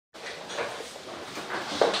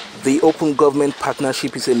The Open Government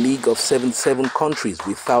Partnership is a league of 77 countries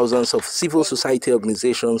with thousands of civil society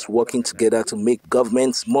organizations working together to make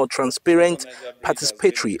governments more transparent,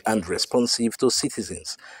 participatory and responsive to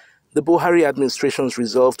citizens. The Buhari administration's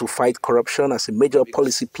resolve to fight corruption as a major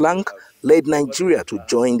policy plank led Nigeria to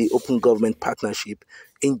join the Open Government Partnership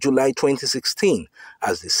in July 2016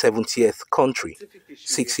 as the 70th country.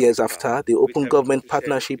 6 years after, the Open Government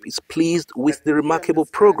Partnership is pleased with the remarkable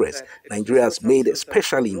progress Nigeria has made,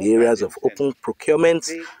 especially in the areas of open procurement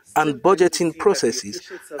and budgeting processes,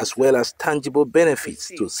 as well as tangible benefits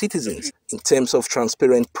to citizens in terms of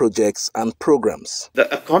transparent projects and programs.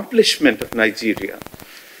 The accomplishment of Nigeria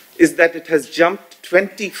is that it has jumped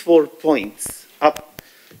 24 points up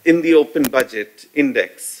in the Open Budget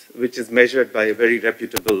Index, which is measured by a very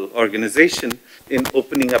reputable organization, in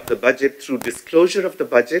opening up the budget through disclosure of the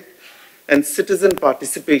budget and citizen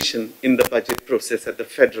participation in the budget process at the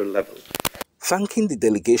federal level. Thanking the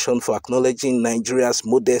delegation for acknowledging Nigeria's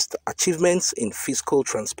modest achievements in fiscal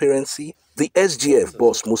transparency, the SGF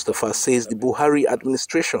boss Mustafa says the Buhari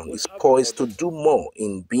administration is poised to do more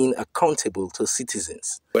in being accountable to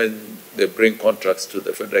citizens. When they bring contracts to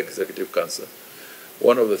the Federal Executive Council,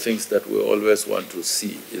 one of the things that we always want to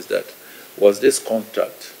see is that, was this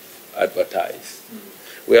contract advertised?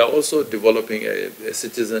 We are also developing a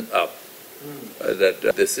citizen app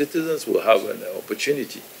that the citizens will have an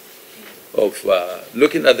opportunity of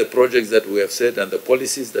looking at the projects that we have set and the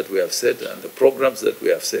policies that we have set and the programs that we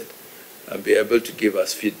have set and be able to give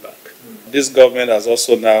us feedback. This government has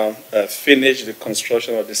also now finished the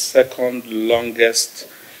construction of the second longest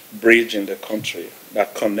bridge in the country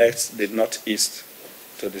that connects the northeast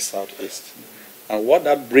to the southeast. And what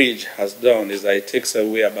that bridge has done is that it takes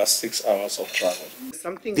away about 6 hours of travel.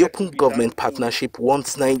 The Open Government Partnership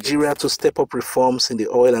wants Nigeria to step up reforms in the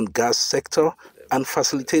oil and gas sector and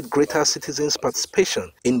facilitate greater citizens'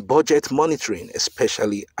 participation in budget monitoring,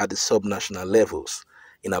 especially at the subnational levels.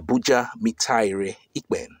 In Abuja, Mitaire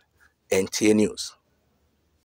Ikben, NTA News.